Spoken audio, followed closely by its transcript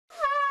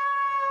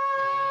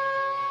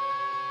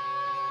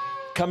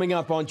Coming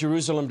up on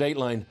Jerusalem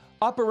Dateline,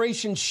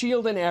 Operation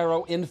Shield and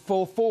Arrow in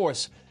full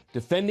force,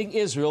 defending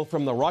Israel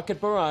from the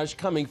rocket barrage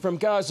coming from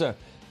Gaza,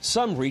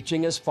 some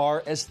reaching as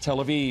far as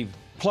Tel Aviv.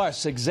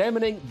 Plus,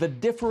 examining the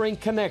differing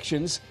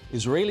connections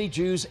Israeli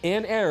Jews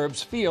and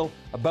Arabs feel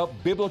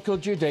about biblical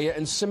Judea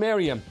and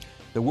Samaria,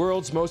 the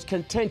world's most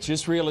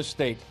contentious real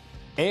estate.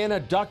 And a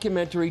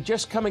documentary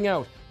just coming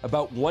out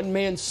about one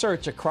man's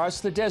search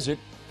across the desert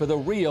for the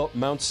real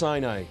Mount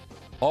Sinai.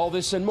 All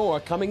this and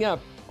more coming up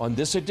on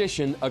this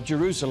edition of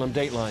Jerusalem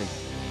Dateline.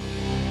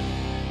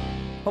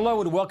 Hello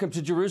and welcome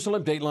to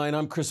Jerusalem Dateline.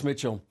 I'm Chris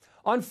Mitchell.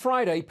 On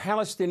Friday,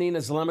 Palestinian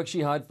Islamic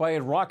Jihad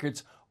fired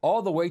rockets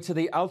all the way to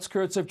the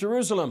outskirts of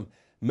Jerusalem,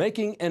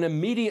 making an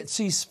immediate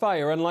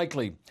ceasefire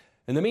unlikely.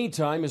 In the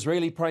meantime,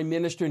 Israeli Prime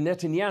Minister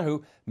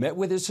Netanyahu met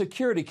with his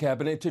security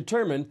cabinet to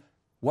determine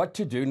what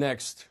to do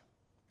next.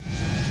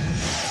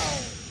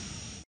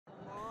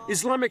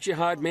 Islamic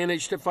Jihad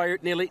managed to fire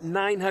nearly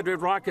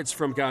 900 rockets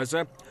from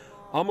Gaza.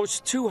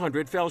 Almost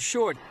 200 fell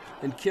short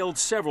and killed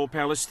several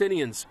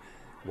Palestinians,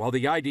 while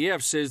the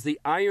IDF says the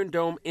Iron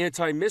Dome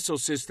anti-missile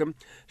system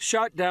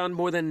shot down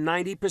more than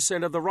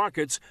 90% of the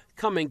rockets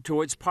coming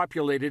towards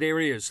populated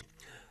areas.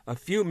 A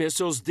few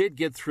missiles did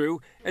get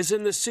through, as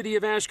in the city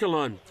of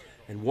Ashkelon,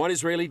 and one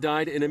Israeli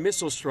died in a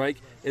missile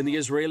strike in the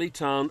Israeli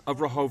town of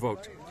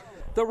Rehovot.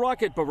 The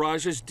rocket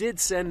barrages did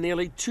send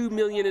nearly 2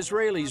 million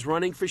Israelis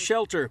running for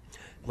shelter,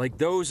 like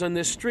those on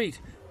this street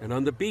and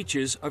on the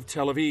beaches of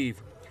Tel Aviv.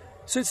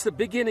 Since the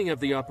beginning of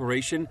the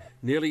operation,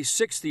 nearly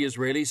 60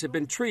 Israelis have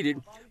been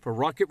treated for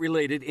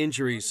rocket-related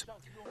injuries.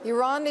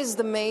 Iran is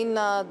the main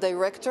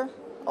director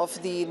of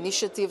the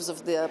initiatives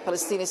of the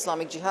Palestinian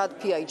Islamic Jihad,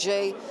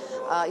 PIJ.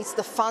 It's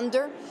the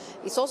funder.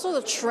 It's also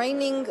the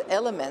training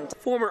element.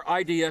 Former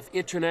IDF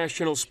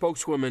international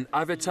spokeswoman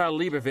Avital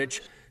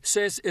Leibovich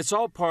says it's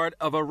all part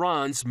of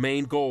Iran's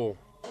main goal.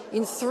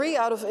 In 3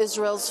 out of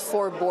Israel's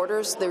 4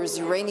 borders, there is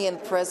Iranian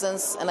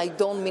presence, and I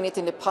don't mean it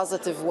in a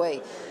positive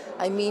way.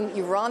 I mean,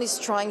 Iran is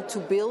trying to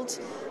build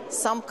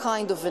some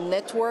kind of a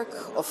network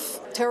of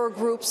terror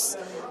groups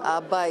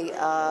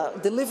by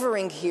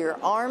delivering here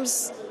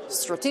arms,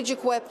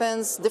 strategic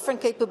weapons, different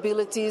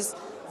capabilities.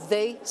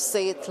 They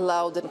say it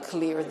loud and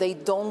clear. They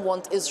don't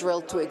want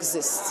Israel to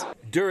exist.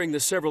 During the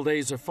several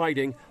days of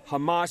fighting,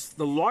 Hamas,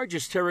 the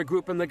largest terror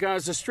group in the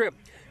Gaza Strip,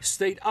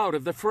 stayed out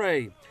of the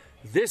fray.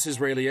 This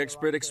Israeli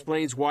expert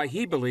explains why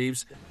he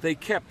believes they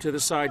kept to the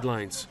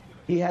sidelines.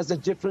 He has a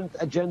different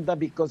agenda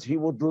because he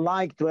would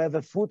like to have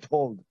a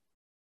foothold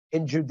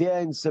in Judea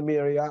and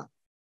Samaria,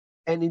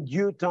 and in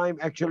due time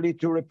actually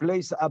to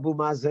replace Abu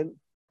Mazen,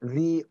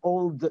 the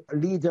old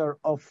leader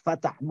of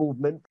Fatah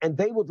movement, and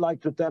they would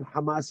like to turn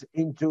Hamas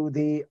into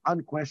the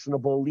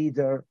unquestionable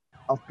leader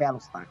of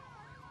Palestine.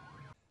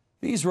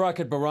 These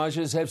rocket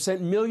barrages have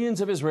sent millions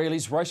of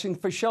Israelis rushing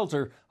for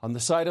shelter on the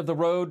side of the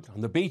road,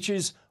 on the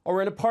beaches,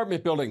 or in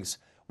apartment buildings.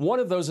 One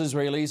of those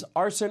Israelis,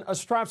 Arsen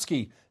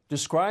Ostrovsky,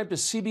 described to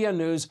CBN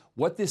News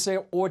what this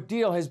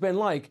ordeal has been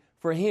like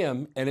for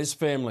him and his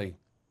family.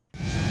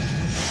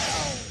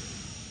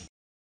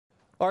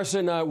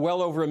 Arsen,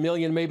 well over 1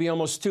 million, maybe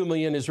almost 2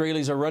 million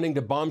Israelis are running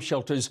to bomb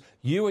shelters.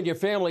 You and your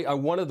family are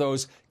one of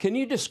those. Can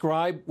you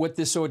describe what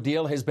this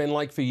ordeal has been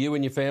like for you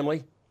and your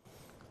family?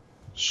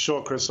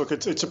 Sure, Chris. Look,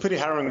 it's a pretty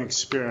harrowing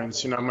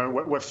experience. You know,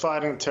 we're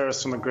fighting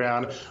terrorists on the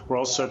ground. We're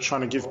also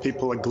trying to give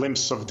people a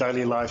glimpse of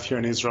daily life here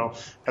in Israel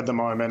at the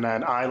moment.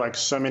 And I, like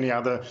so many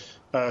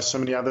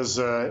others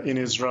in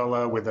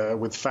Israel,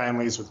 with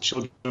families, with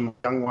children,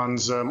 young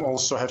ones,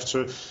 also have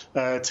to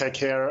take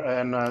care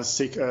and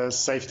seek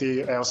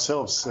safety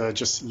ourselves.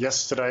 Just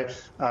yesterday,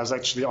 I was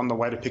actually on the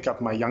way to pick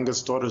up my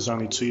youngest daughter, who's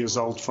only 2 years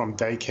old, from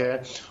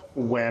daycare,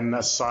 when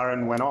a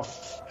siren went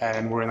off,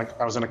 and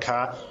I was in a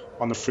car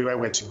on the freeway.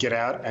 We had to get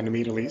out and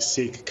immediately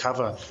seek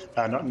cover,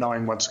 not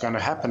knowing what's going to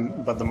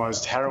happen. But the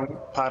most harrowing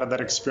part of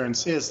that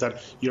experience is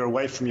that you're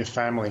away from your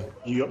family,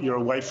 you're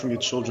away from your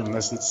children.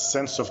 There's this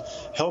sense of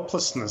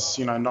helplessness,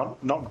 you know,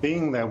 not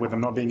being there with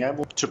them, not being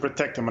able to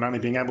protect them, and only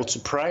being able to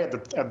pray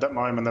at that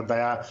moment that they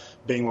are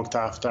being looked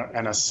after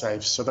and are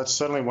safe. So that's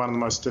certainly one of the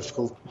most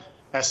difficult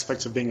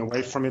aspects of being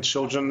away from your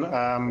children.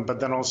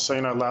 But then also,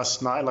 you know,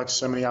 last night, like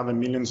so many other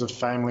millions of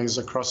families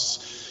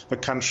across the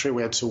country,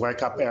 we had to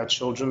wake up our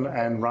children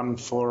and run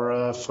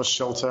for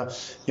shelter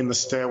in the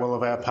stairwell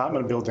of our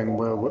apartment building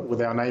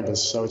with our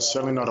neighbours. So it's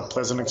certainly not a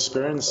pleasant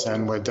experience,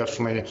 and we're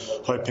definitely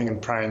hoping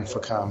and praying for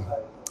calm.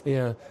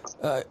 Yeah.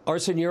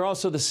 Arsen, you're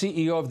also the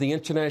CEO of the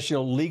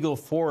International Legal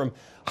Forum.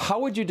 How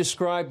would you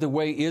describe the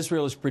way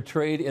Israel is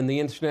portrayed in the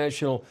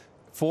international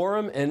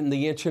forum and in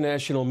the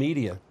international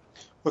media?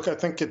 Look, I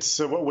think it's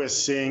what we're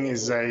seeing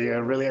is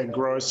really a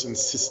gross and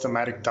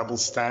systematic double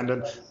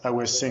standard.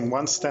 We're seeing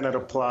one standard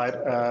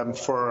applied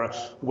for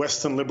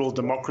Western liberal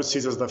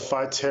democracies as they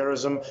fight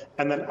terrorism,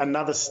 and then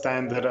another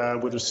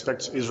standard with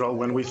respect to Israel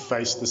when we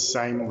face the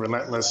same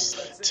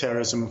relentless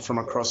terrorism from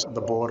across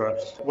the border.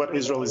 What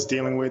Israel is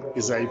dealing with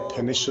is a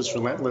pernicious,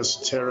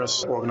 relentless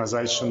terrorist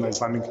organization, the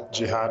Islamic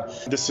Jihad.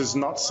 This is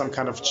not some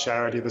kind of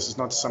charity. This is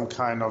not some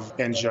kind of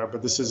NGO,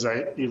 but this is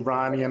an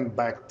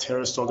Iranian-backed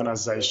terrorist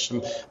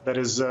organization that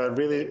is is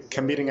really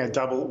committing a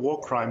double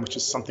war crime, which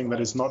is something that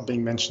is not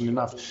being mentioned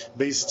enough.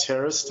 These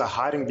terrorists are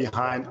hiding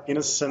behind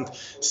innocent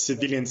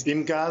civilians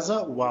in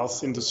Gaza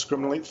whilst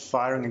indiscriminately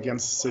firing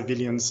against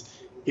civilians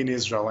in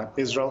Israel. And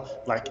Israel,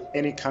 like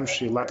any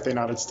country, like the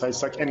United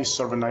States, like any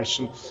sovereign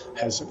nation,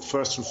 has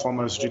first and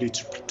foremost duty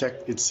to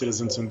protect its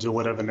citizens and do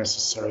whatever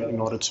necessary in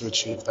order to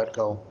achieve that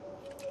goal.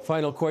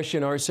 Final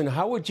question, Arsen.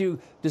 How would you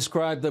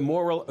describe the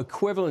moral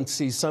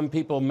equivalency some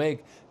people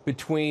make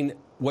between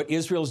what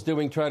Israel's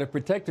doing to try to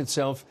protect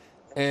itself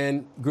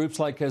and groups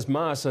like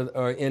Hamas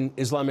or in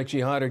Islamic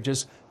Jihad are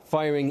just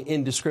firing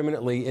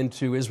indiscriminately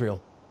into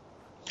Israel?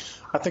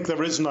 I think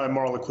there is no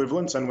moral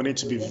equivalence, and we need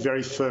to be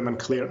very firm and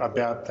clear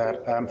about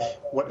that.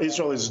 What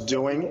Israel is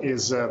doing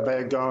is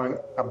they're going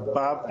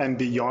above and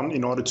beyond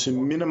in order to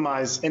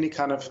minimize any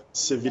kind of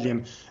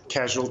civilian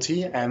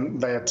casualty,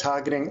 and they are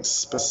targeting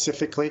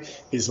specifically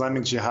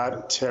Islamic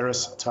Jihad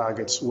terrorist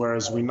targets,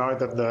 whereas we know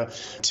that the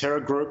terror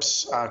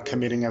groups are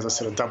committing, as I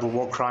said, a double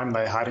war crime.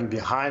 They're hiding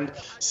behind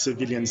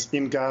civilians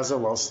in Gaza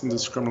whilst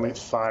indiscriminately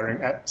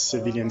firing at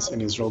civilians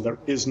in Israel. There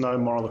is no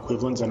moral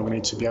equivalence, and we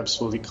need to be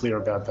absolutely clear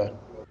about that.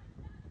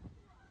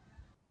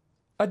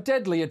 A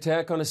deadly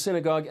attack on a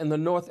synagogue in the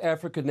North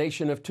African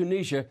nation of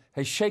Tunisia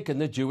has shaken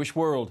the Jewish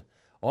world.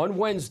 On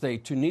Wednesday,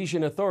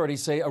 Tunisian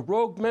authorities say a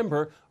rogue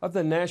member of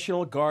the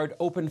National Guard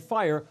opened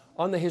fire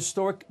on the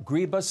historic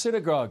Ghriba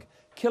synagogue,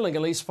 killing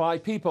at least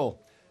 5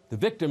 people. The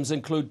victims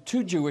include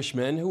 2 Jewish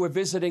men who were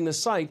visiting the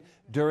site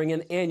during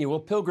an annual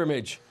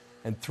pilgrimage,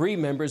 and 3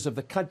 members of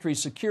the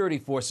country's security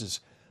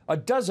forces. A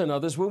dozen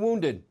others were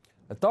wounded.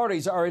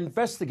 Authorities are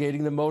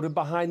investigating the motive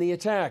behind the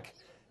attack.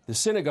 The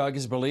synagogue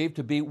is believed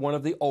to be one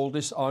of the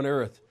oldest on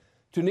earth.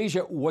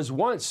 Tunisia was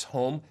once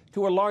home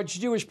to a large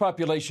Jewish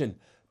population,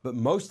 but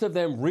most of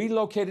them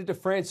relocated to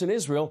France and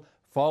Israel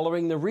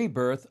following the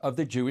rebirth of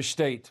the Jewish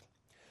state.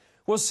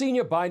 Well,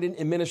 senior Biden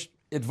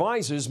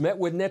advisors met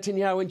with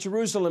Netanyahu in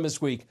Jerusalem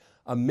this week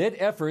amid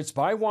efforts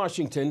by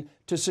Washington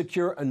to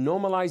secure a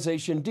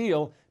normalization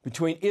deal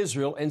between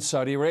Israel and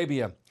Saudi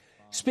Arabia.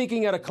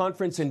 Speaking at a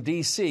conference in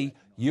D.C.,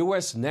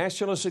 U.S.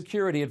 National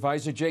Security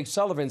Advisor Jake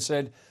Sullivan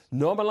said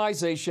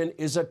normalization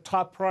is a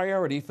top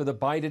priority for the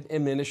Biden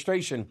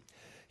administration.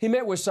 He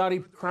met with Saudi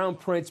Crown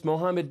Prince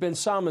Mohammed bin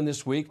Salman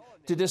this week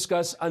to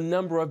discuss a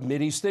number of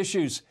Mideast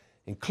issues,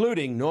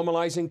 including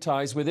normalizing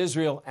ties with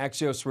Israel,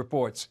 Axios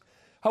reports.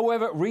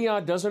 However,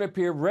 Riyadh doesn't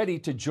appear ready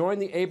to join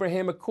the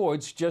Abraham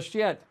Accords just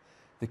yet.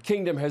 The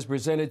kingdom has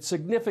presented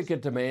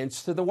significant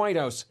demands to the White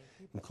House,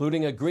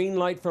 including a green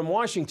light from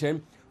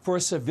Washington for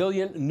a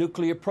civilian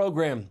nuclear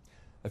program.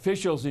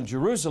 Officials in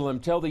Jerusalem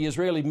tell the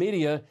Israeli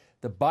media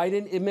the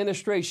Biden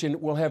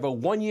administration will have a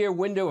 1-year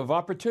window of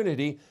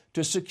opportunity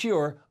to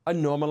secure a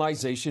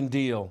normalization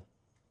deal.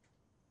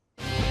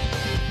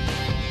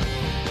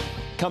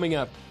 Coming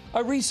up,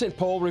 a recent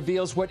poll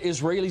reveals what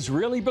Israelis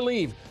really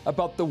believe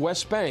about the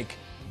West Bank,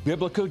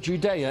 biblical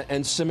Judea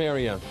and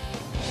Samaria.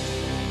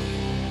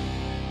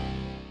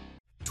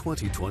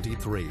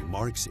 2023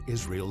 marks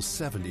Israel's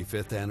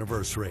 75th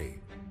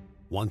anniversary.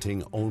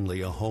 Wanting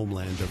only a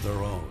homeland of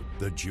their own,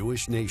 the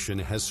Jewish nation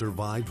has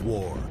survived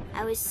war.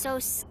 I was so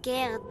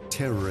scared.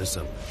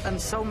 Terrorism. And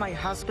saw my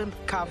husband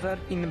covered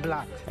in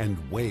blood. And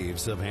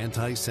waves of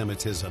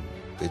anti-Semitism.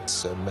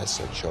 It's a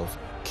message of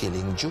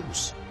killing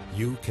Jews.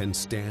 You can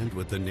stand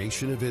with the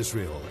nation of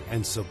Israel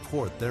and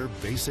support their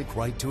basic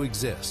right to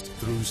exist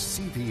through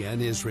CBN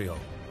Israel.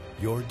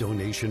 Your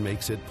donation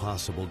makes it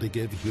possible to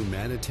give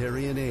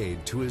humanitarian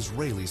aid to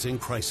Israelis in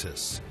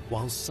crisis,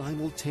 while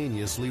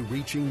simultaneously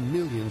reaching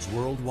millions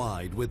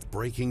worldwide with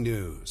breaking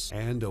news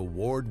and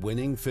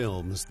award-winning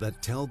films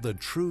that tell the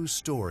true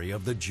story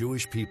of the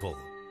Jewish people.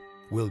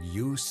 Will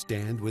you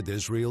stand with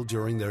Israel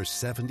during their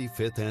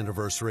 75th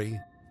anniversary?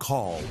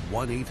 Call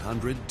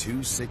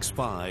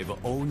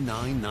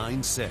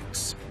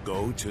 1-800-265-0996.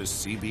 Go to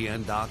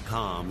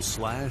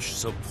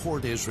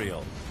cbn.com/support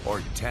Israel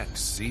or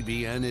text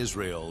CBN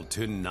Israel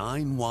to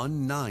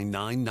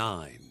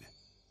 91999.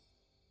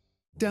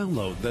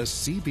 Download the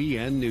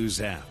CBN News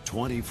app,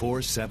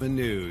 24/7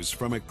 news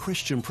from a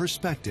Christian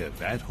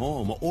perspective at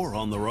home or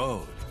on the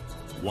road.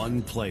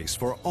 One place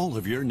for all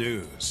of your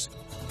news.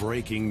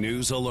 Breaking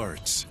news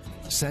alerts.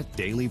 Set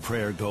daily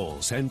prayer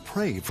goals and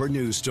pray for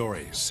news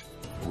stories.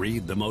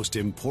 Read the most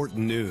important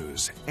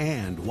news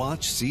and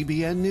watch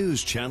CBN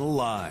News Channel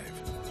live.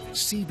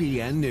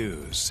 CBN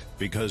News,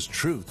 because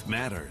truth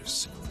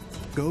matters.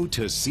 Go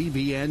to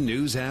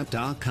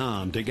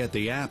cbnnewsapp.com to get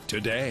the app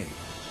today.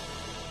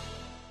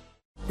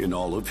 In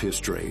all of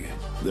history,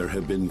 there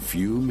have been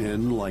few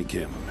men like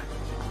him.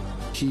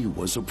 He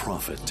was a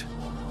prophet,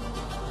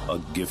 a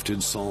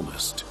gifted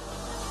psalmist,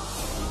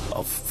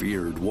 a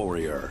feared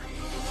warrior,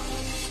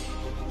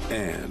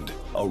 and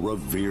a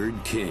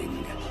revered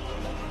king.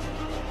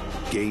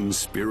 Gain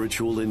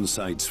spiritual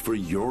insights for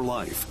your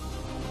life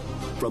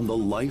from the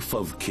life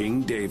of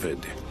King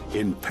David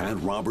in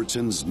Pat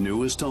Robertson's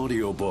newest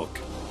audiobook,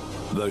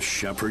 The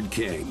Shepherd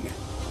King.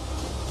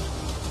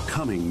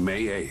 Coming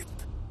May 8th.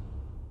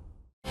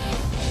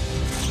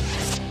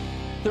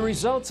 The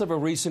results of a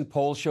recent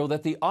poll show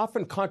that the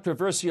often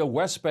controversial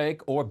West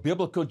Bank or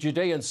biblical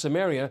Judea and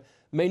Samaria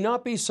may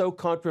not be so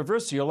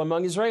controversial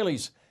among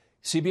Israelis.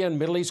 CBN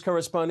Middle East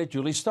correspondent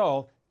Julie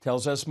Stahl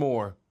tells us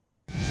more.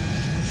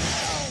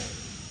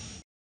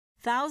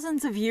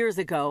 Thousands of years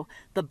ago,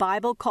 the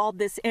Bible called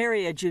this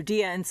area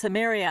Judea and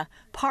Samaria,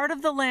 part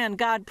of the land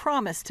God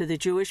promised to the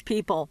Jewish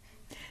people.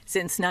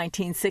 Since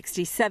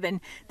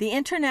 1967, the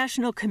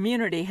international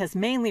community has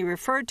mainly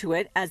referred to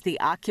it as the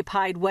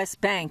occupied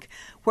West Bank,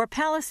 where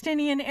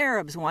Palestinian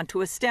Arabs want to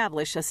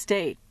establish a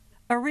state.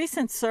 A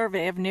recent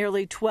survey of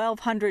nearly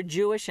 1,200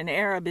 Jewish and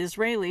Arab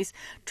Israelis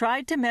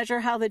tried to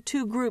measure how the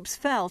two groups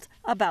felt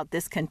about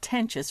this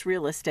contentious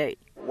real estate.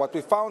 What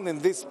we found in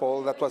this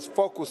poll that was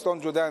focused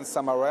on Judea and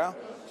Samaria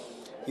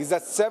is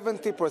that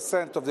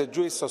 70% of the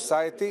Jewish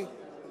society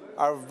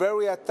are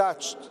very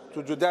attached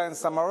to Judea and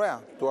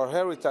Samaria, to our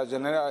heritage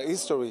and our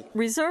history.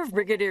 Reserve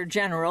Brigadier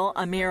General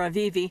Amir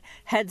Avivi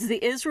heads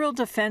the Israel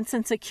Defense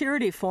and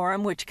Security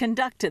Forum, which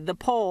conducted the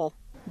poll.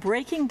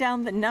 Breaking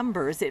down the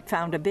numbers, it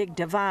found a big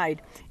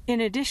divide. In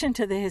addition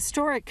to the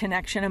historic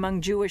connection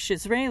among Jewish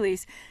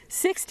Israelis,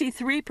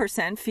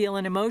 63% feel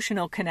an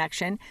emotional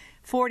connection,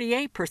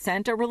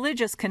 48% a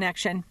religious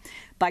connection.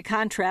 By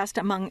contrast,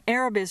 among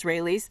Arab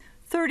Israelis,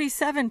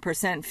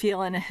 37%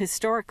 feel an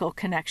historical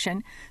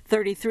connection,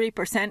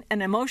 33%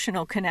 an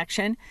emotional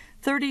connection,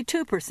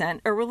 32%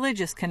 a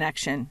religious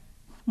connection.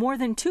 More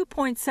than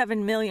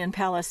 2.7 million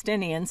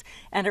Palestinians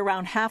and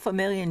around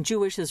 500,000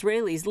 Jewish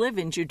Israelis live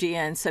in Judea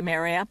and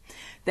Samaria.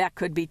 That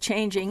could be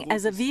changing,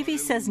 as Avivi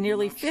says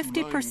nearly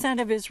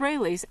 50% of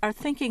Israelis are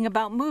thinking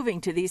about moving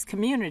to these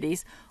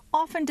communities,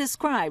 often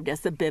described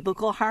as the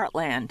biblical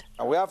heartland.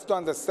 We have to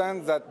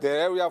understand that the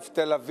area of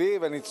Tel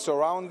Aviv and its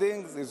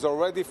surroundings is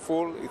already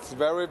full. It's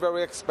very,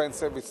 very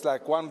expensive. It's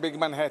like one big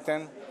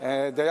Manhattan.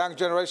 The young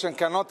generation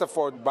cannot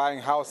afford buying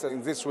houses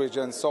in this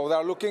region, so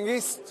they're looking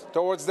east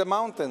towards the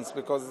mountains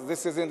because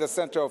this is in the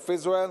center of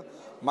Israel.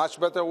 Much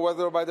better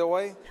weather, by the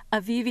way.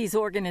 Avivi's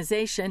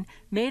organization,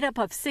 made up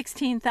of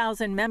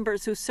 16,000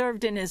 members who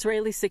served in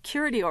Israeli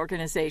security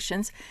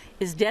organizations,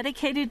 is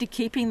dedicated to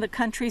keeping the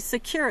country's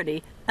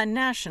security a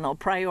national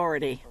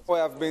priority. We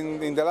have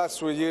been, in the last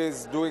 3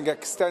 years, doing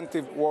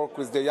extensive work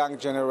with the young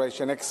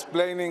generation,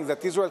 explaining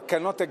that Israel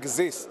cannot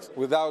exist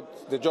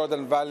without the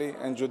Jordan Valley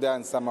and Judea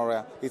and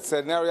Samaria. It's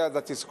an area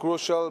that is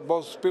crucial,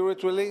 both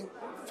spiritually,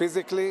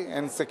 physically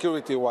and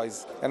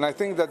security-wise. And I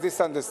think that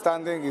this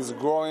understanding is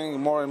growing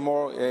more and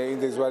more in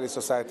the Israeli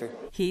society.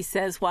 He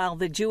says while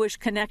the Jewish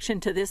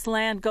connection to this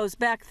land goes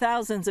back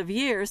thousands of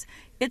years,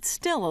 it's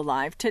still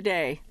alive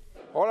today.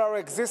 All our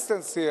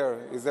existence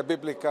here is a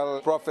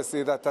biblical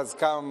prophecy that has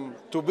come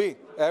to be.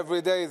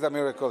 Every day is a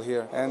miracle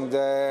here. And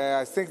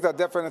I think that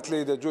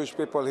definitely the Jewish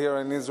people here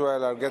in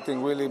Israel are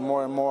getting really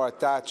more and more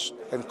attached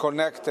and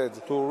connected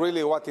to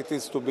really what it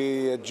is to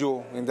be a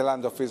Jew in the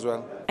land of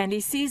Israel. And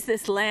he sees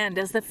this land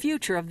as the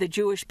future of the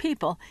Jewish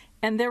people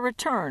and their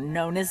return,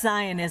 known as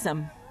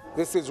Zionism.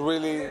 This is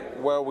really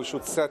where we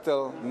should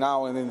settle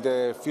now and in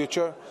the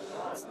future.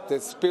 The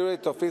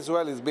spirit of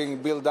Israel is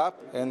being built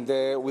up, and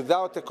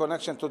without a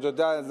connection to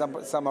Judea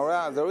and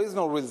Samaria, there is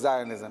no real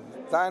Zionism.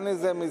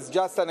 Zionism is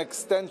just an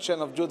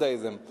extension of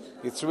Judaism.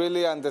 It's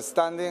really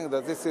understanding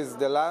that this is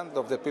the land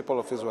of the people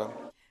of Israel.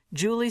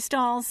 Julie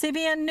Stahl,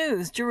 CBN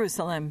News,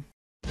 Jerusalem.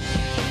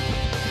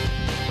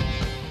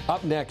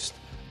 Up next,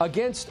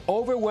 against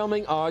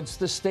overwhelming odds,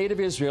 the state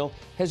of Israel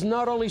has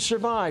not only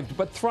survived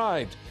but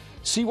thrived.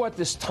 See what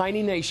this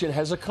tiny nation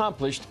has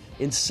accomplished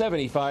in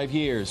 75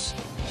 years.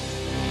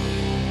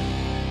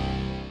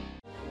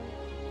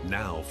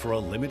 Now, for a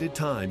limited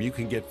time, you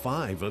can get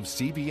 5 of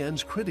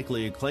CBN's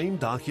critically acclaimed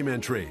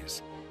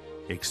documentaries.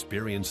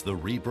 Experience the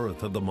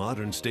rebirth of the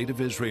modern state of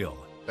Israel.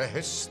 The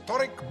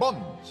historic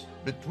bond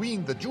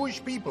between the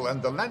Jewish people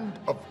and the land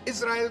of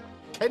Israel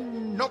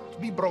cannot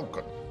be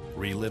broken.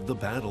 Relive the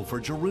battle for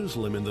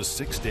Jerusalem in the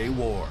Six-Day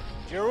War.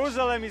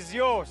 Jerusalem is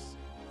yours,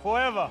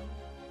 forever.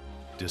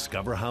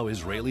 Discover how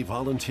Israeli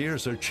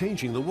volunteers are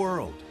changing the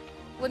world.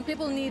 When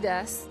people need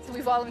us,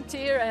 we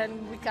volunteer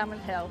and we come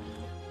and help.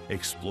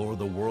 Explore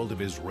the world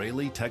of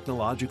Israeli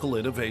technological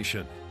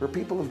innovation. We're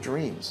people of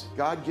dreams.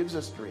 God gives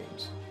us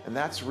dreams. And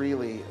that's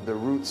really the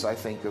roots, I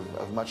think,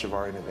 of much of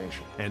our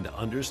innovation. And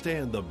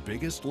understand the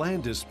biggest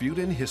land dispute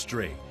in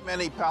history.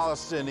 Many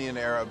Palestinian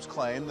Arabs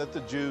claim that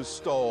the Jews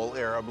stole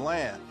Arab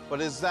land.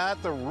 But is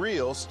that the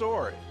real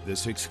story?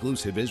 This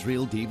exclusive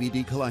Israel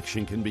DVD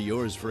collection can be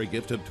yours for a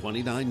gift of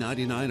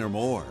 $29.99 or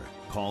more.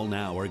 Call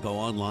now or go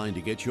online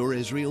to get your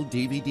Israel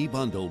DVD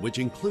bundle, which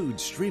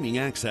includes streaming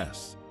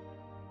access.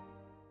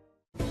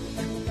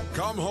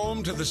 Come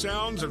home to the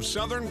sounds of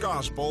Southern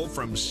Gospel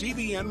from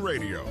CBN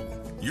Radio.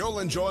 You'll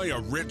enjoy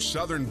a rich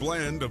Southern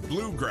blend of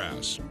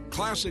bluegrass,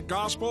 classic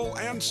gospel,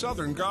 and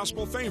Southern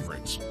gospel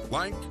favorites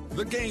like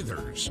the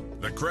Gaithers,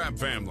 the Crab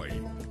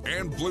Family,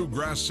 and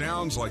bluegrass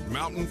sounds like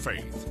Mountain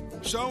Faith.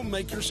 So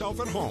make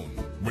yourself at home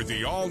with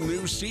the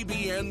all-new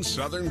CBN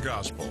Southern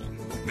Gospel,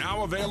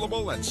 now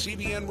available at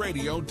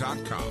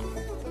cbnradio.com.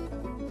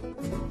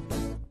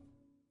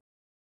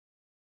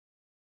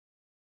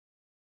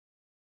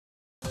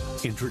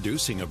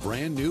 Introducing a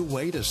brand new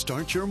way to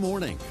start your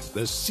morning,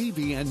 the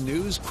CBN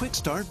News Quick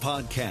Start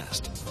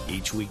Podcast.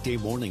 Each weekday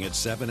morning at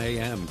 7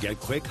 a.m., get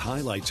quick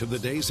highlights of the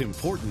day's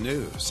important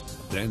news.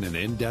 Then an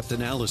in-depth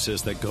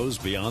analysis that goes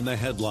beyond the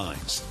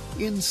headlines.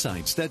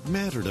 Insights that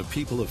matter to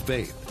people of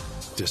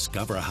faith.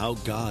 Discover how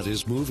God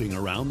is moving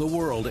around the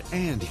world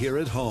and here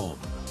at home.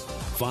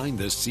 Find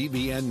the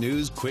CBN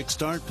News Quick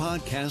Start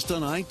Podcast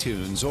on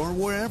iTunes or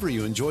wherever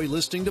you enjoy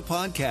listening to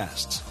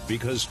podcasts,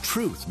 because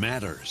truth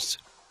matters.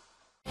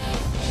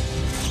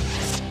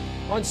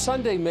 On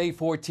Sunday, May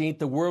 14th,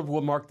 the world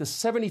will mark the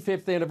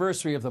 75th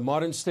anniversary of the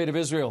modern state of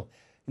Israel.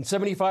 In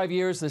 75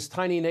 years, this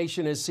tiny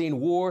nation has seen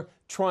war,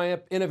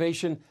 triumph,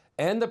 innovation,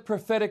 and the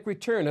prophetic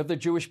return of the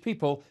Jewish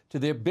people to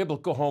their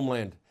biblical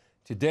homeland.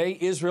 Today,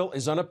 Israel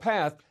is on a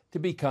path to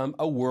become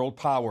a world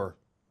power.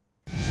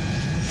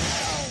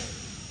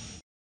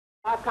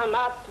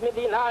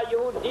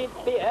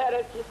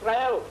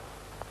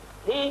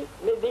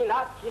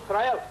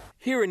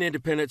 Here in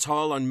Independence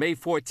Hall on May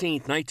 14,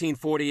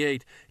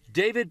 1948,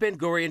 David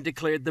Ben-Gurion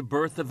declared the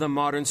birth of the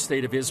modern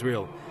state of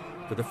Israel.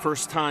 For the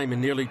first time in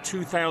nearly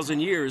 2,000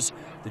 years,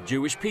 the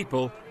Jewish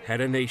people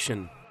had a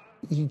nation.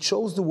 He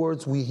chose the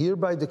words, "We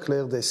hereby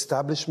declare the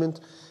establishment,"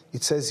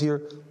 it says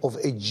here, "of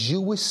a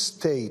Jewish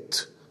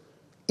state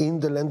in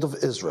the land of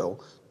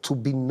Israel to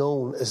be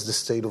known as the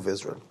State of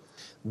Israel."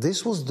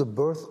 This was the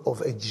birth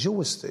of a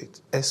Jewish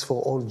state. As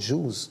for all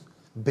Jews,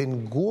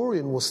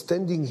 Ben-Gurion was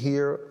standing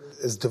here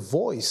as the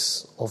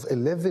voice of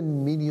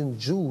 11 million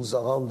Jews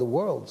around the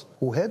world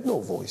who had no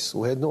voice,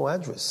 who had no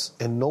address,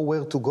 and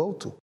nowhere to go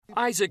to.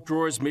 Isaac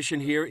Dror's mission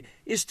here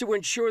is to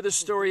ensure the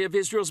story of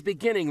Israel's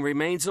beginning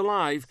remains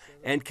alive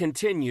and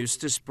continues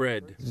to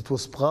spread. It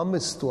was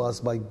promised to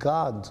us by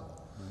God.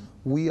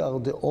 We are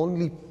the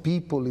only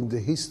people in the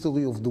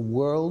history of the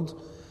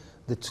world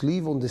that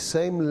live on the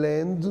same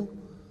land,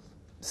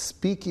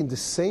 speak in the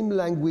same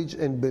language,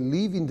 and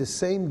believe in the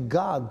same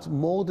God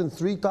more than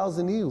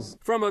 3,000 years.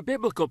 From a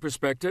biblical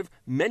perspective,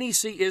 many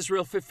see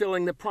Israel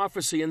fulfilling the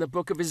prophecy in the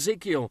book of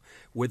Ezekiel,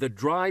 where the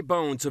dry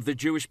bones of the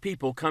Jewish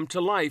people come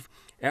to life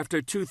after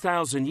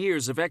 2,000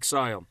 years of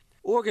exile.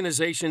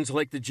 Organizations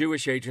like the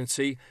Jewish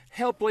Agency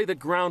help lay the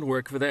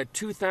groundwork for that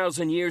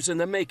 2,000 years in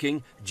the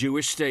making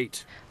Jewish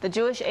state. The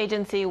Jewish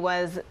Agency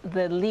was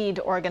the lead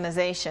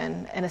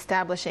organization in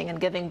establishing and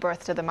giving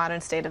birth to the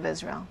modern state of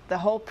Israel. The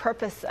whole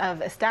purpose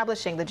of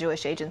establishing the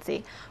Jewish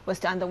Agency was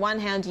to, on the one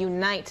hand,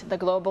 unite the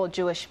global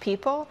Jewish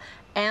people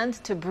and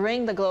to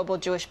bring the global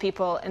Jewish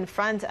people in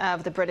front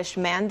of the British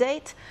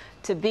mandate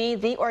to be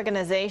the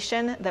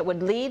organization that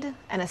would lead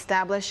and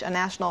establish a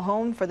national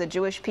home for the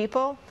Jewish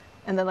people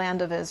in the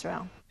land of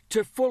Israel.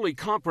 To fully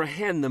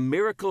comprehend the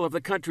miracle of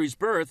the country's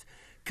birth,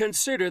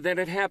 consider that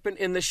it happened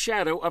in the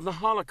shadow of the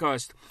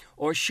Holocaust,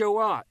 or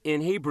Shoah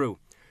in Hebrew,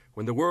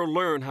 when the world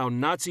learned how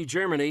Nazi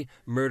Germany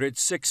murdered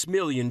 6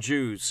 million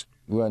Jews.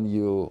 When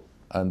you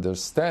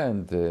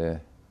understand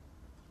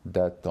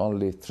that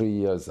only 3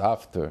 years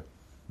after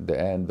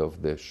the end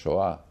of the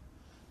Shoah,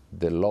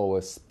 the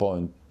lowest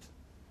point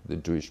the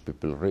Jewish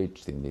people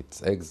reached in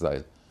its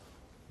exile,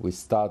 we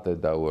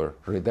started our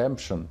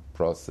redemption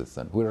process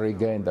and we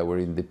regained our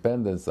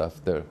independence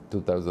after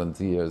 2,000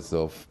 years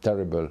of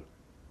terrible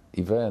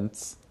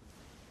events.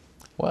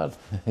 Well,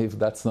 if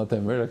that's not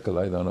a miracle,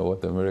 I don't know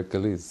what a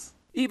miracle is.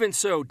 Even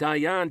so,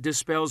 Dayan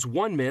dispels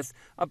one myth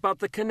about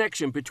the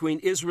connection between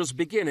Israel's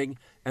beginning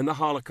and the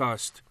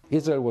Holocaust.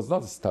 Israel was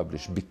not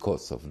established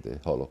because of the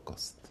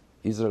Holocaust.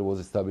 Israel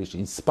was established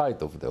in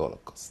spite of the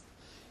Holocaust.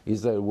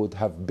 Israel would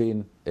have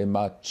been a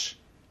much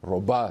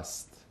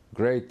robust,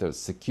 greater,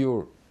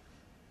 secure,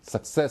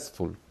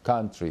 successful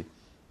country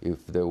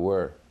if there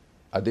were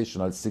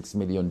additional 6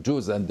 million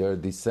Jews and their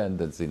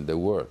descendants in the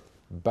world.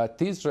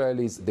 But Israel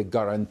is the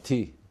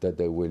guarantee that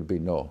there will be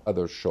no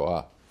other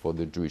Shoah for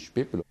the Jewish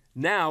people.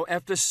 Now,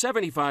 after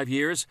 75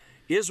 years,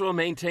 Israel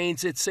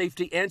maintains its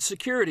safety and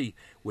security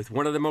with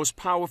one of the most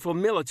powerful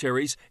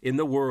militaries in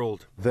the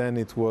world. Then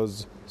it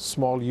was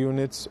small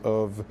units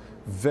of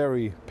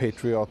very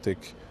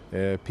patriotic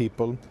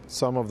people,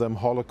 some of them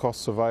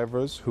Holocaust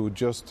survivors who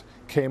just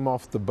came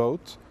off the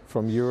boat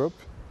from Europe,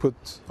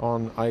 put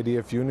on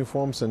IDF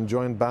uniforms and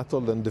joined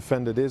battle and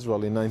defended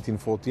Israel in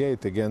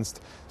 1948 against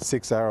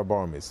 6 Arab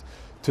armies.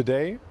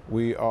 Today,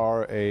 we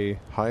are a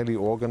highly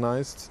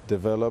organized,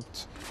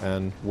 developed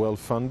and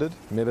well-funded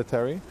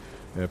military,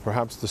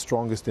 perhaps the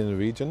strongest in the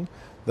region,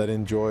 that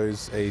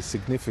enjoys a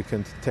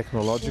significant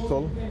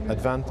technological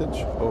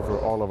advantage over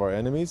all of our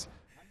enemies.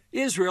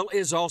 Israel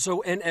is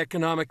also an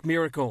economic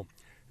miracle.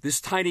 This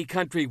tiny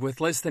country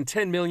with less than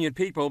 10 million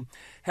people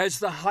has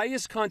the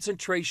highest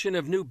concentration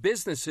of new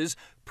businesses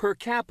per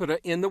capita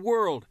in the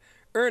world,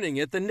 earning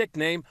it the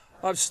nickname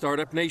of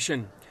Startup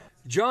Nation.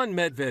 John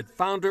Medved,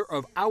 founder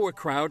of Our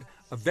Crowd,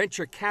 a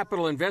venture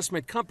capital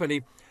investment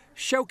company,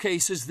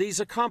 showcases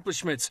these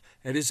accomplishments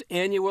at his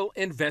annual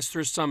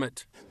Investor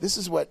Summit. This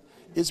is what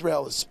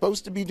Israel is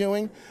supposed to be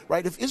doing,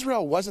 right? If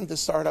Israel wasn't the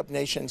startup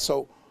nation,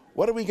 so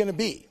what are we going to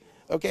be?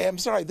 Okay, I'm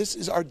sorry, this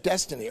is our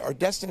destiny. Our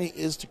destiny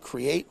is to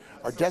create.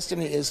 Our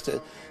destiny is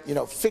to,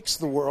 fix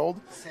the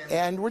world.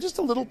 And we're just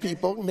a little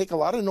people. We make a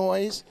lot of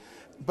noise.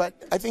 But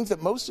I think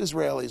that most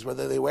Israelis,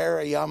 whether they wear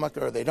a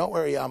yarmulke or they don't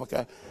wear a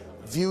yarmulke,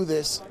 view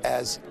this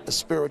as a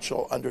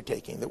spiritual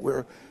undertaking, that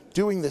we're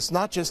doing this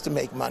not just to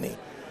make money,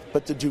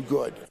 but to do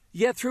good.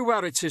 Yet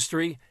throughout its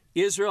history,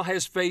 Israel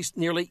has faced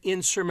nearly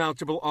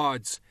insurmountable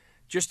odds.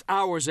 Just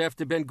hours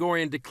after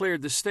Ben-Gurion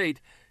declared the state,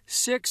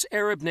 6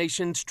 Arab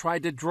nations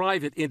tried to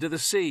drive it into the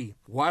sea.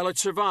 While it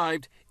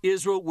survived,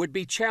 Israel would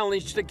be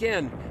challenged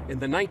again in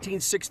the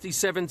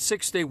 1967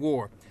 Six-Day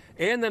War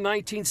and the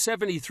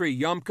 1973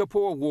 Yom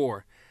Kippur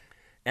War.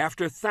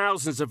 After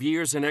thousands of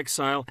years in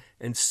exile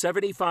and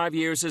 75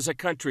 years as a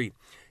country,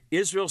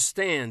 Israel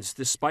stands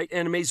despite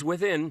enemies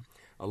within,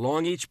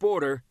 along each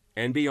border,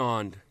 and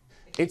beyond.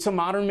 It's a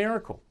modern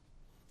miracle.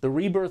 The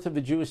rebirth of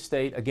the Jewish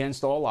state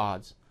against all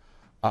odds,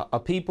 a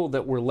people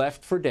that were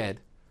left for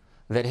dead,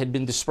 that had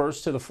been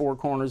dispersed to the four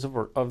corners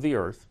of the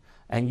earth,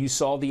 and you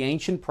saw the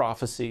ancient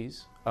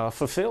prophecies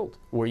fulfilled,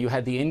 where you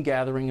had the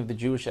ingathering of the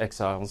Jewish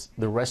exiles,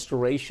 the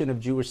restoration of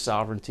Jewish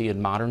sovereignty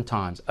in modern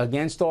times,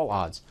 against all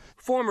odds.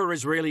 Former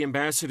Israeli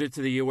ambassador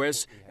to the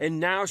U.S. and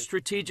now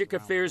Strategic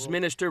Affairs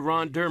Minister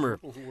Ron Dermer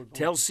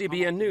tells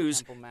CBN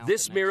News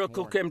this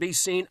miracle can be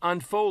seen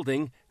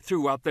unfolding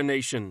throughout the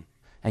nation.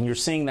 And you're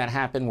seeing that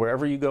happen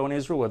wherever you go in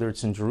Israel, whether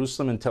it's in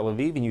Jerusalem and Tel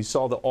Aviv, and you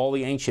saw all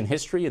the ancient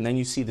history, and then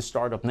you see the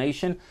startup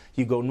nation.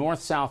 You go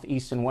north, south,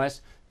 east, and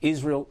west.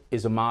 Israel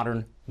is a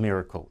modern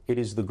miracle. It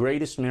is the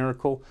greatest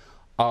miracle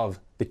of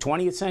the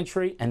 20th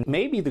century and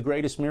maybe the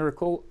greatest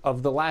miracle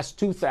of the last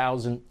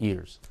 2,000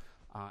 years.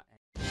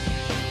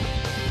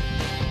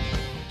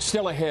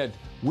 Still ahead,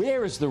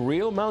 where is the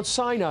real Mount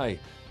Sinai?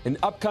 An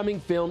upcoming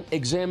film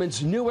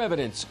examines new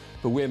evidence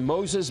for where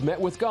Moses met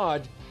with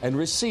God and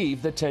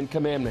received the Ten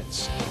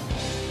Commandments.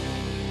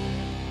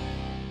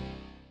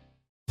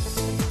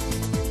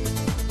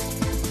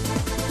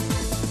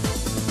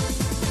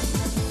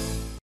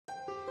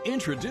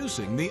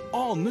 Introducing the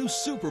all-new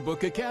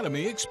Superbook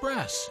Academy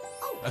Express,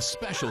 a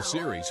special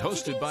series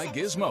hosted by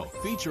Gizmo,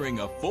 featuring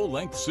a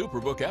full-length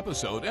Superbook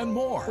episode and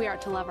more. We are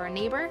to love our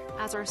neighbor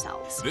as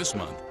ourselves. This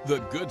month, The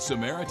Good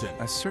Samaritan.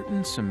 A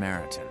certain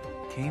Samaritan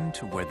came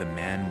to where the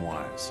man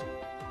was.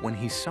 When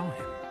he saw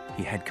him,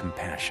 he had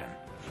compassion.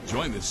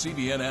 Join the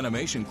CBN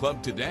Animation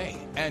Club today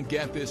and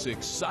get this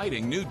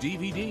exciting new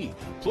DVD,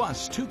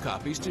 plus 2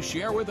 copies to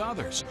share with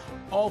others,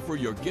 all for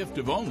your gift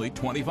of only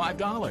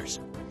 $25.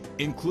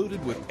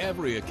 Included with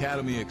every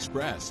Academy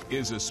Express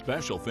is a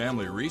special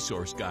family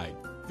resource guide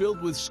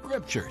filled with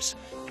scriptures,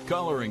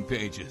 coloring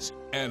pages,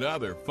 and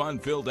other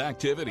fun-filled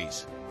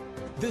activities.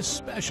 This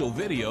special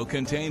video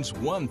contains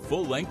 1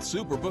 full-length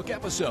Superbook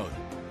episode,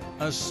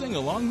 a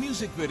sing-along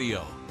music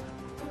video,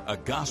 a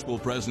gospel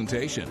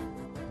presentation,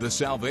 the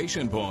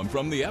salvation poem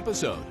from the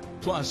episode,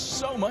 plus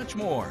so much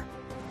more.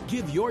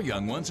 Give your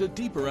young ones a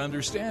deeper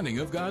understanding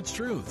of God's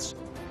truths.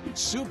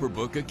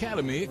 Superbook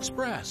Academy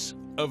Express,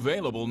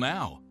 available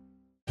now.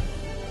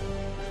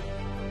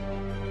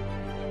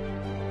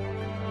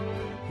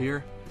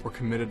 Here, we're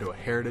committed to a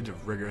heritage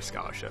of rigorous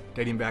scholarship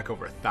dating back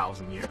over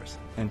 1,000 years.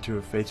 And to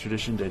a faith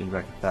tradition dating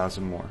back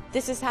 1,000 more.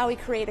 This is how we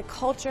create a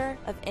culture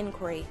of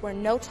inquiry where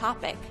no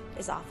topic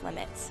is off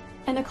limits.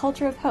 And a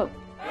culture of hope.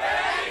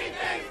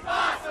 Anything's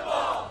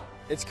possible!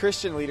 It's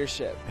Christian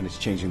leadership. And it's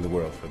changing the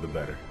world for the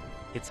better.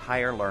 It's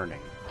higher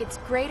learning. It's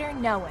greater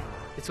knowing.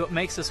 It's what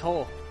makes us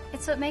whole.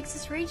 It's what makes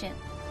us Regent.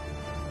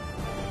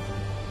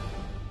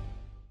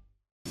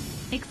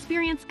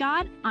 Experience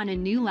God on a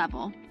new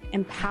level.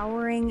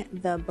 Empowering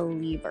the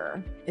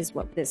believer is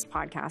what this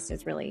podcast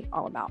is really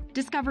all about.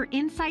 Discover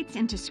insights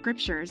into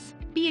scriptures.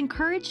 Be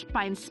encouraged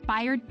by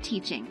inspired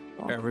teaching.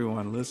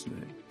 Everyone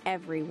listening.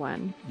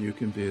 Everyone. You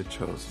can be a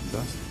chosen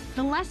vessel.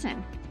 The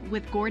Lesson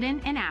with Gordon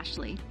and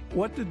Ashley.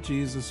 What did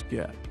Jesus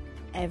get?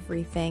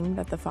 Everything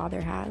that the Father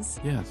has.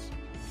 Yes.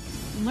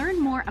 Learn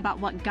more about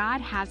what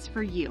God has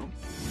for you.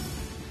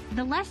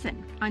 The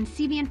Lesson on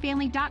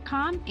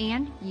cbnfamily.com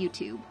and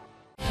YouTube.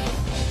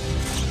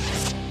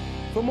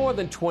 For more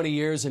than 20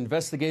 years,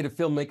 investigative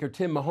filmmaker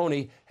Tim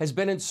Mahoney has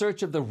been in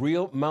search of the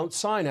real Mount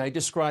Sinai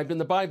described in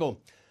the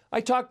Bible. I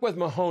talked with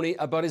Mahoney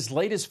about his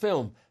latest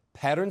film,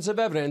 Patterns of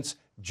Evidence,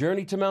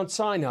 Journey to Mount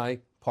Sinai,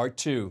 Part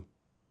 2.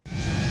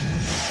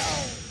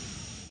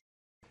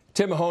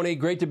 Tim Mahoney,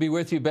 great to be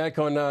with you back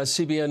on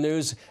CBN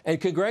News, and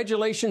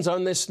congratulations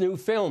on this new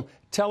film.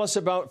 Tell us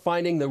about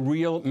finding the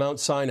real Mount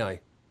Sinai.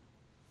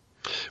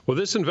 Well,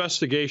 this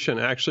investigation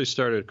actually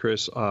started,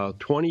 Chris,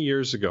 20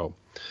 years ago.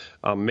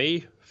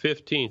 May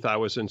 15th, I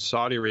was in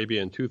Saudi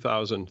Arabia in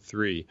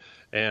 2003,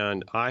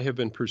 and I have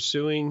been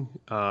pursuing,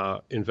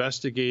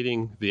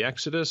 investigating the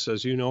Exodus,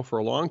 as you know, for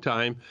a long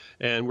time,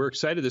 and we're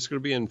excited. This is going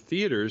to be in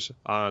theaters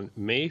on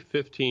May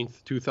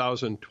 15th,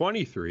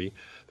 2023,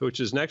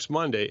 which is next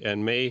Monday,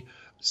 and May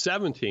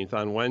 17th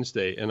on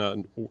Wednesday, in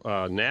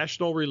a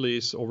national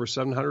release, over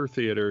 700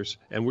 theaters,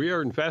 and we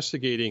are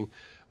investigating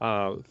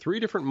 3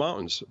 different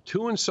mountains,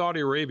 2 in Saudi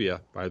Arabia,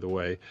 by the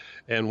way,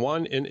 and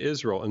 1 in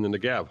Israel, in the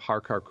Negev,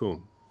 Har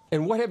Karkum.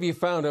 And what have you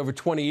found over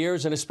 20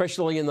 years, and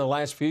especially in the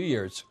last few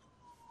years?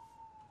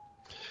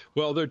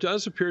 Well, there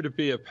does appear to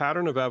be a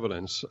pattern of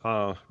evidence,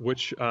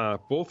 which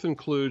both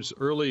includes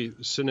early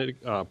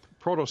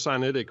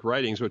Proto-Sinaitic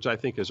writings, which I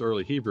think is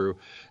early Hebrew,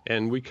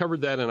 and we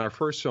covered that in our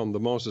first film, The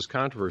Moses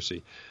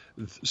Controversy.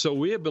 So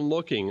we have been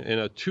looking in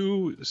a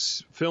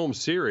 2-film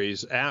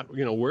series at,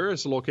 where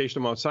is the location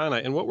of Mount Sinai,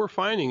 and what we're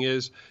finding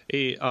is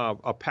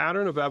a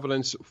pattern of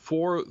evidence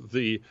for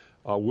the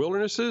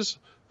wildernesses,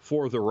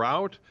 for the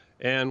route,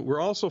 and we're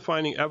also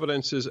finding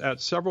evidences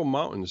at several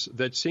mountains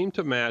that seem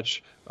to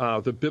match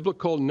the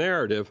biblical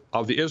narrative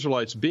of the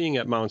Israelites being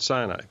at Mount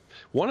Sinai.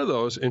 One of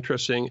those,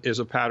 interesting, is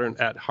a pattern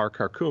at Har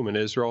Karkum in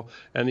Israel,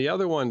 and the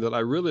other one that I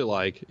really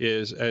like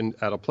is at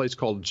a place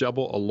called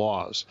Jebel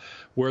Alaz,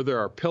 where there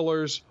are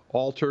pillars,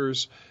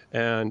 altars,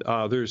 and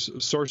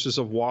there's sources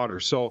of water.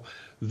 So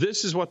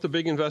this is what the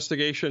big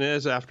investigation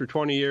is. After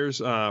 20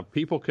 years,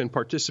 people can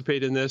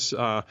participate in this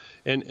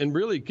and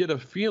really get a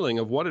feeling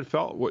of what it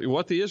felt,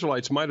 what the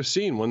Israelites might have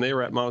seen when they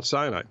were at Mount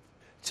Sinai.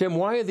 Tim,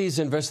 why are these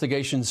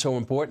investigations so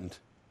important?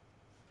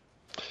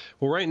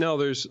 Well, right now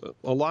there's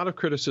a lot of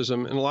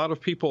criticism, and a lot of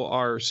people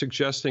are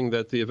suggesting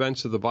that the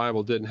events of the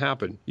Bible didn't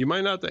happen. You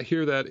might not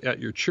hear that at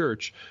your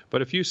church,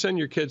 but if you send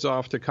your kids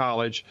off to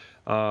college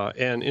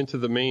and into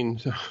the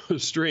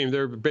mainstream,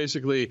 they're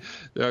basically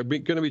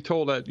going to be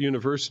told at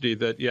university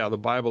that, yeah, the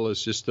Bible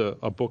is just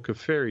a book of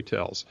fairy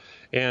tales.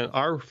 And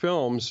our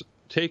films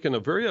taken a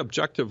very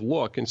objective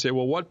look and say,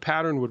 well, what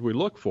pattern would we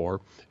look for?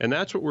 And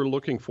that's what we're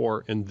looking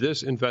for in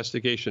this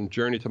investigation,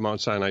 Journey to Mount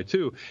Sinai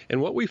 2.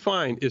 And what we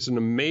find is an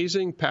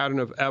amazing pattern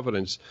of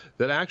evidence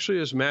that actually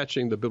is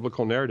matching the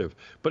biblical narrative.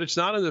 But it's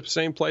not in the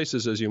same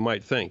places as you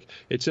might think.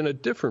 It's in a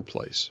different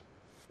place.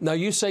 Now,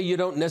 you say you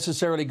don't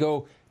necessarily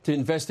go to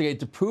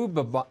investigate to prove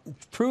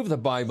the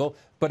Bible,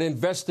 but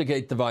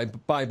investigate the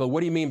Bible.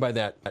 What do you mean by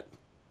that?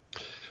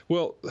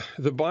 Well,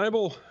 the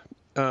Bible...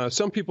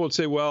 some people would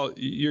say, well,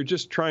 you're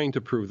just trying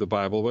to prove the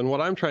Bible. And what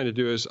I'm trying to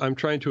do is I'm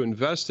trying to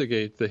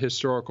investigate the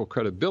historical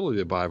credibility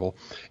of the Bible.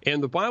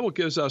 And the Bible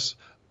gives us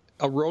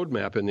a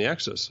roadmap in the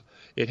Exodus.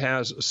 It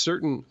has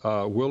certain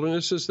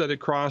wildernesses that it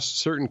crossed,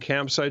 certain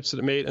campsites that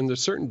it made, and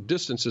there's certain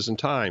distances in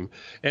time.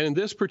 And in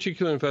this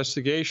particular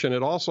investigation,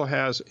 it also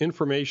has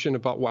information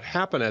about what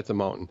happened at the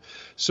mountain.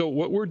 So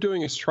what we're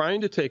doing is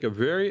trying to take a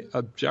very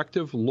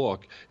objective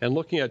look and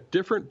looking at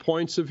different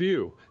points of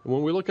view. And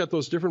when we look at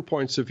those different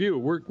points of view,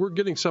 we're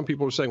getting some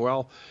people who are saying,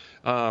 well,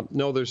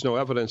 no, there's no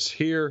evidence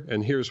here,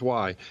 and here's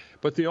why.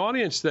 But the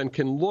audience then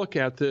can look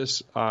at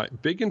this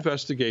big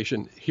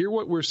investigation, hear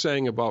what we're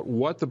saying about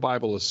what the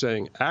Bible is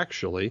saying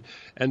actually,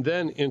 and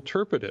then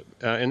interpret it.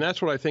 And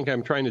that's what I think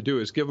I'm trying to do,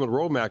 is give them a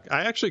roadmap.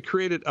 I actually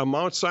created a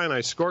Mount Sinai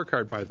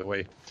scorecard, by the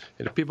way.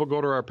 And if people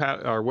go to our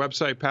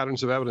website,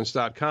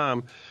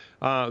 patternsofevidence.com,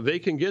 they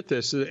can get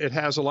this. It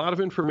has a lot of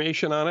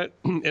information on it,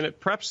 and it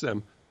preps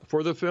them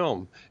for the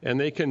film, and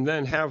they can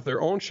then have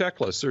their own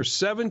checklist. There's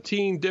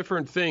 17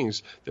 different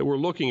things that we're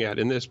looking at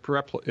in this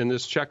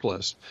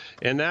checklist,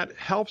 and that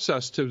helps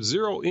us to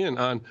zero in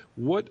on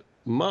what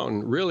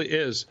mountain really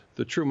is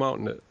the true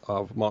mountain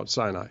of Mount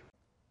Sinai.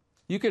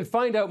 You can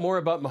find out more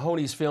about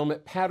Mahoney's film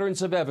at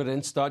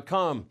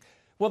patternsofevidence.com.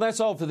 Well,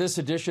 that's all for this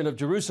edition of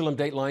Jerusalem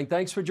Dateline.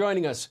 Thanks for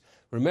joining us.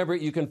 Remember,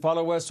 you can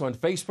follow us on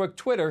Facebook,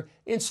 Twitter,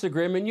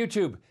 Instagram, and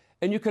YouTube.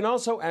 And you can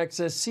also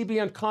access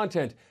CBN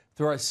content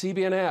through our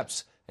CBN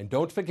apps. And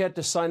don't forget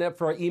to sign up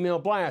for our email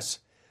blasts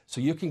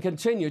so you can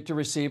continue to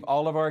receive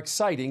all of our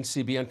exciting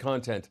CBN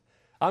content.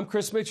 I'm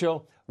Chris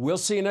Mitchell. We'll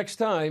see you next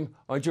time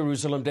on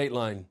Jerusalem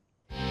Dateline.